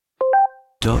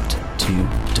Dot to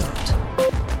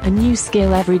dot. A new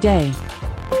skill every day.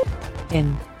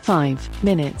 In 5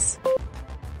 minutes.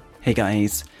 Hey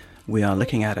guys, we are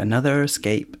looking at another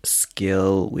escape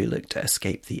skill. We looked at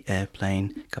Escape the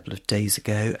Airplane a couple of days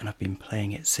ago and I've been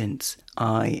playing it since.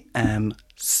 I am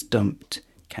stumped.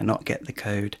 Cannot get the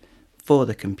code for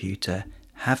the computer.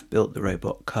 Have built the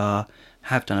robot car.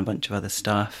 Have done a bunch of other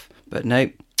stuff. But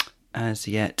nope, as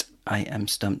yet I am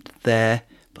stumped there.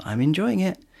 But I'm enjoying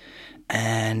it.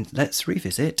 And let's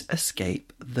revisit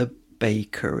Escape the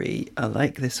Bakery. I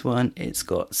like this one. It's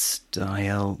got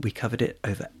style. We covered it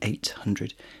over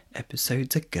 800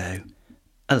 episodes ago.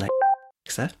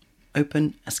 Alexa,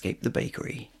 open Escape the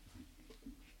Bakery.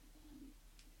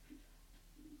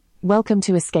 Welcome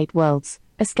to Escape Worlds,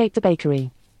 Escape the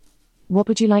Bakery. What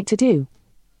would you like to do?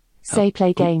 Say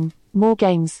play game, more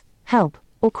games, help,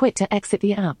 or quit to exit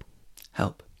the app.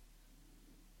 Help.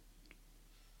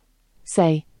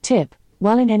 Say tip,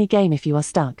 while in any game if you are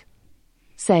stuck.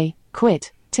 Say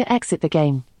quit to exit the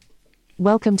game.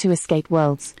 Welcome to Escape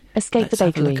Worlds, Escape the Bakery.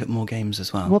 Let's have a look at more games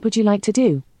as well. What would you like to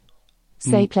do?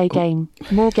 Say play game,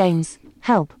 more games,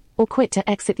 help, or quit to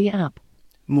exit the app.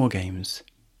 More games.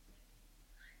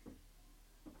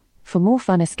 For more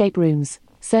fun escape rooms,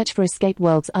 search for Escape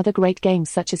Worlds' other great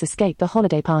games such as Escape the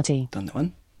Holiday Party. Done that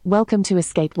one. Welcome to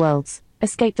Escape Worlds,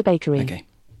 Escape the Bakery. Okay.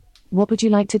 What would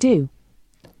you like to do?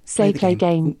 Say play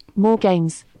game, more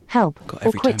games, help,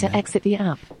 or quit to exit the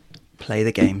app. Play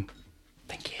the game.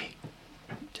 Thank you.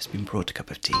 Just been brought a cup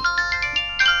of tea.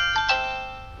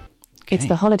 Okay. It's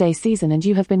the holiday season and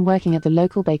you have been working at the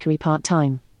local bakery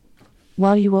part-time.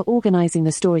 While you were organizing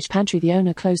the storage pantry, the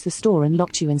owner closed the store and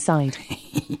locked you inside.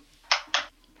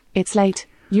 It's late.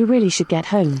 You really should get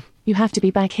home. You have to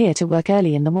be back here to work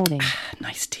early in the morning.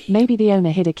 Nice tea. Maybe the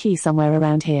owner hid a key somewhere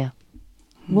around here.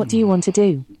 What do you want to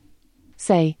do?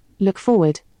 Say, look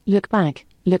forward, look back,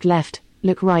 look left,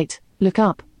 look right, look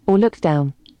up, or look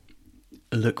down.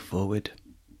 Look forward.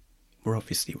 We're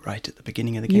obviously right at the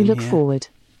beginning of the game. You look here. forward.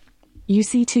 You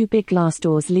see 2 big glass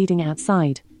doors leading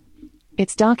outside.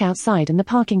 It's dark outside and the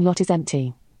parking lot is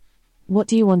empty. What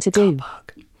do you want to do? Car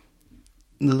park.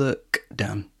 Look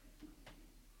down.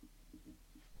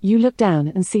 You look down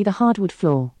and see the hardwood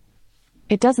floor.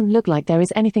 It doesn't look like there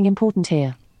is anything important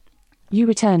here. You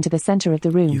return to the center of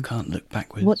the room. You can't look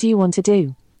backwards. What do you want to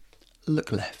do?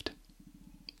 Look left.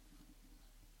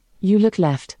 You look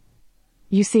left.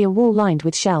 You see a wall lined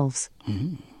with shelves.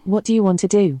 What do you want to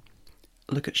do?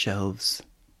 Look at shelves.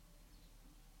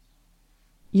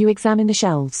 You examine the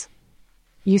shelves.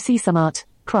 You see some art,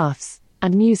 crafts,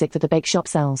 and music that the bake shop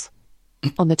sells.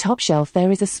 On the top shelf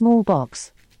there is a small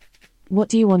box. What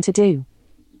do you want to do?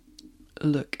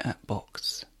 Look at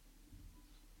box.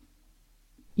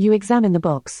 You examine the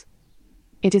box.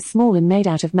 It is small and made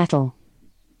out of metal.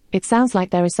 It sounds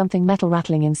like there is something metal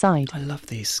rattling inside. I love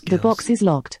these skills. The box is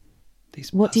locked.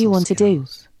 These What do you want to do?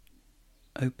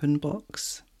 Open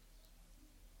box.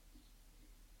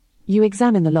 You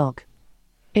examine the lock.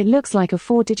 It looks like a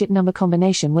 4-digit number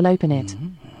combination will open it.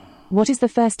 What is the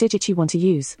first digit you want to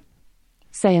use?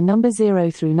 Say a number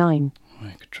 0 through 9.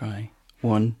 I could try.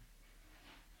 1.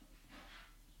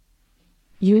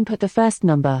 You input the first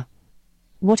number.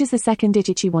 What is the second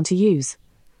digit you want to use?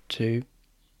 2.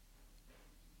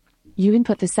 You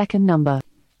input the second number.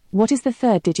 What is the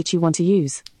third digit you want to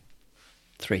use?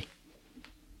 3.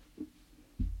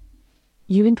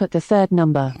 You input the third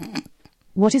number.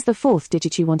 What is the fourth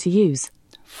digit you want to use?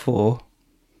 4.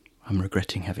 I'm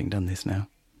regretting having done this now.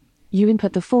 You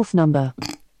input the fourth number.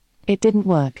 It didn't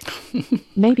work.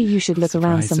 Maybe you should look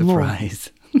around some more.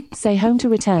 Say home to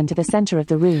return to the center of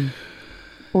the room.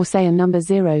 Or say a number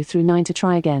 0 through 9 to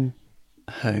try again.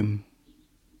 Home.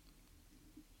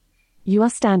 You are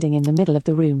standing in the middle of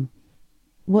the room.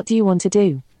 What do you want to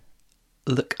do?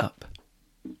 Look up.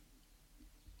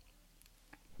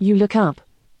 You look up.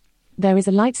 There is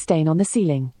a light stain on the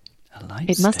ceiling. A light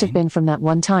It must stain? have been from that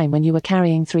one time when you were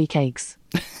carrying 3 cakes.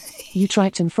 You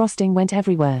tripped and frosting went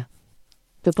everywhere.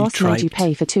 The boss made you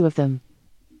pay for 2 of them.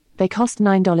 They cost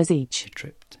 $9 each. You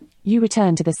tripped. You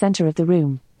return to the center of the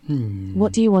room.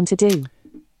 What do you want to do?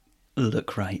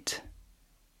 Look right.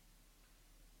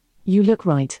 You look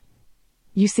right.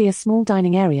 You see a small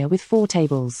dining area with 4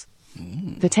 tables.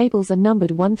 The tables are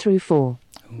numbered 1 through 4.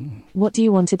 What do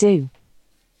you want to do?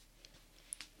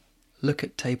 Look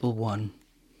at table 1.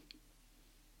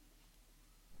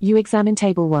 You examine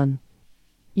table 1.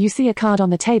 You see a card on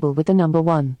the table with the number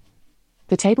 1.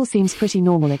 The table seems pretty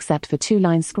normal except for 2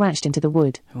 lines scratched into the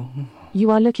wood.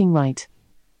 You are looking right.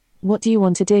 What do you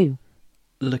want to do?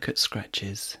 Look at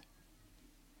scratches.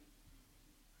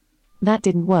 That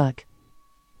didn't work.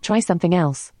 Try something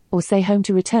else. or say home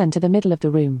to return to the middle of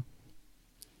the room.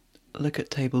 Look at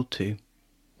table 2.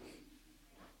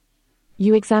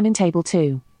 You examine table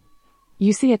 2.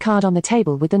 You see a card on the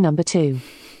table with the number 2.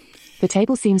 The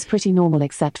table seems pretty normal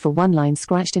except for one line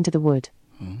scratched into the wood.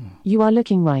 You are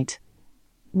looking right.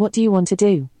 What do you want to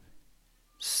do?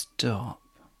 Stop.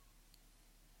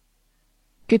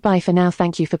 Goodbye for now,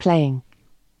 thank you for playing.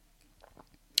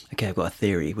 Okay, I've got a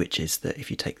theory, which is that if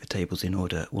you take the tables in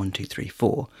order 1, 2, 3,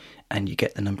 4, and you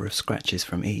get the number of scratches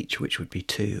from each, which would be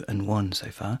 2 and 1 so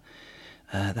far,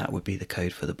 that would be the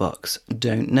code for the box.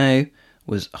 Don't know,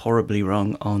 was horribly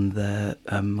wrong on the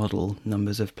model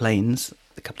numbers of planes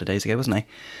a couple of days ago, wasn't I?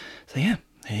 So yeah,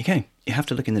 there you go. You have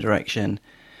to look in the direction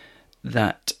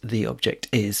that the object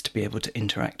is to be able to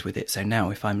interact with it. So now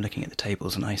if I'm looking at the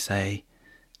tables and I say,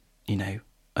 you know,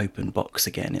 open box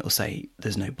again, it will say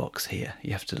there's no box here.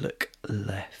 You have to look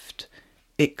left,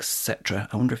 etc.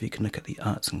 I wonder if you can look at the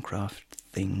arts and craft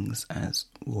things as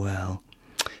well.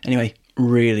 Anyway,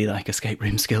 really like escape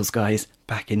room skills, guys.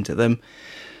 Back into them.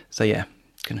 So yeah,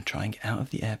 going to try and get out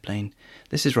of the airplane.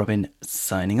 This is Robin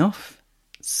signing off.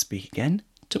 Speak again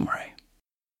tomorrow.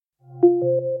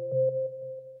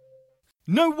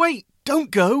 No, wait,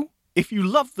 don't go. If you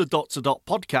love the Dot to Dot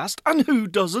podcast, and who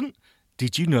doesn't,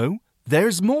 did you know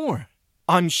there's more?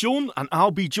 I'm Sean, and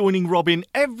I'll be joining Robin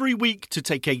every week to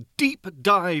take a deep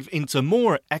dive into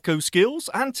more Echo skills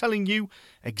and telling you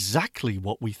exactly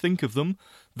what we think of them.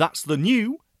 That's the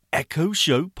new Echo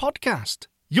Show podcast.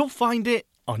 You'll find it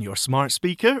on your smart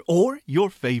speaker or your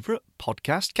favourite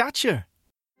podcast catcher.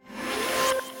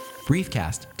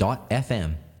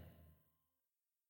 Briefcast.fm